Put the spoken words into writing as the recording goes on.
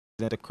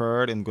incident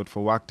occurred in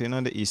Goodforwachton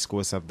on the east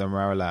coast of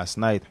Damara last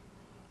night.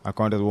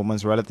 According to the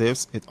woman's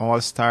relatives, it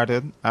all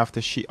started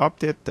after she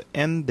opted to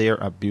end their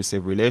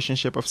abusive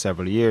relationship of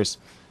several years.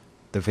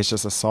 The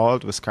vicious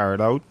assault was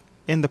carried out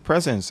in the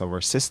presence of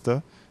her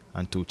sister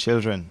and 2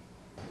 children.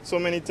 So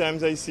many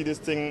times I see this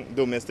thing,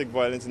 domestic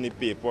violence, in the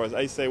papers.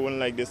 I say, I wouldn't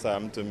like this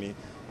happen to me.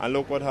 And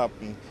look what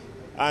happened.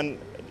 And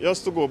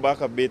just to go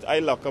back a bit, I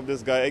lock up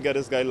this guy. I got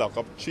this guy locked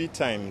up 3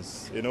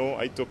 times. You know,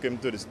 I took him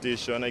to the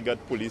station. I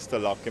got police to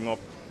lock him up.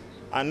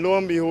 And lo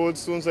and behold,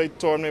 soon as I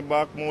turn my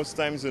back, most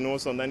times, you know,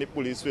 sometimes the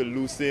police will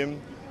lose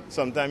him.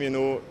 Sometimes, you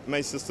know,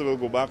 my sister will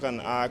go back and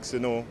ask, you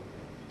know,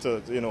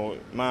 to, you know,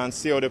 man,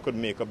 see how they could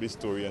make up the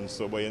story and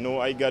so. But, you know,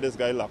 I got this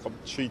guy locked up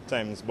 3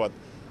 times. But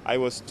I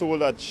was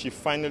told that she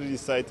finally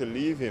decided to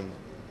leave him.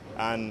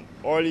 And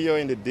earlier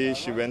in the day,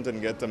 she went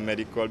and got a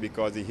medical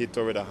because he hit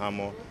her with a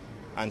hammer.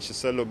 And she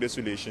said, look, this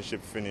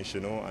relationship finished,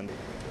 you know. And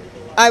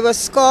I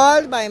was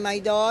called by my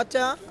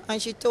daughter,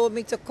 and she told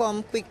me to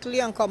come quickly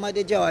and come at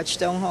the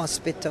Georgetown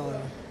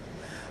Hospital.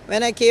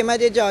 When I came at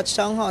the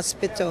Georgetown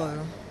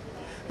Hospital,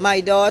 my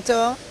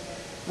daughter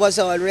was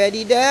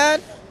already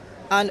dead,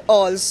 and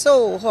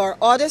also her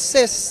other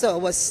sister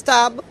was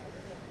stabbed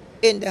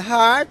in the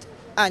heart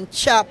and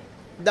chopped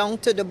down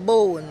to the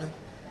bone,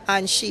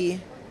 and she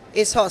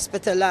is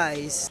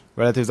hospitalized.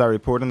 Relatives are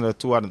reporting that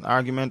the 2 had an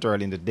argument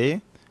early in the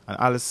day, and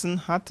Allison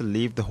had to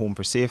leave the home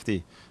for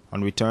safety.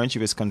 On return, she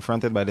was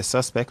confronted by the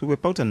suspect who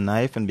whipped out a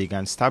knife and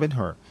began stabbing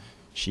her.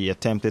 She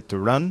attempted to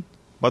run,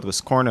 but was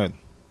cornered.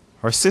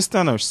 Her sister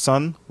and her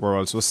son were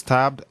also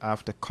stabbed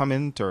after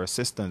coming to her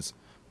assistance.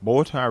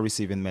 Both are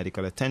receiving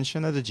medical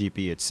attention at the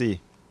GPHC.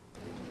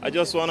 I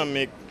just want to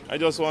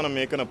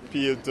make an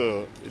appeal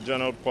to the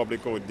general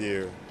public out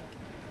there.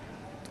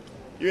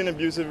 You're in an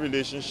abusive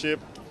relationship,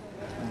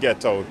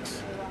 get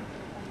out.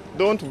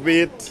 Don't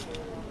wait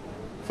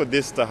for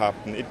this to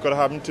happen. It could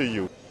happen to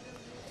you.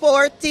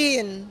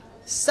 14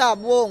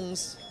 stab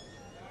wounds,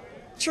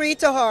 3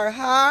 to her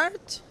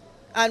heart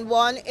and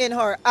 1 in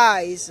her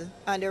eyes,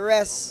 and the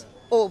rest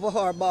over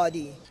her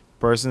body.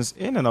 Persons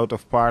in and out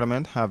of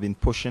Parliament have been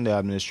pushing the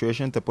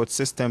administration to put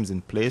systems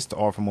in place to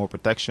offer more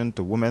protection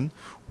to women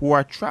who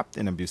are trapped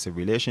in abusive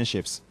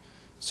relationships.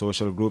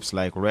 Social groups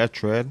like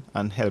Reputed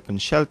and Help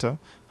and Shelter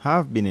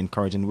have been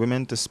encouraging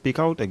women to speak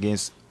out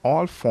against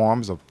all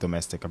forms of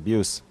domestic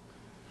abuse.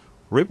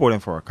 Reporting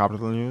for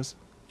Capital News,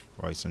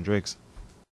 Royston Driggs.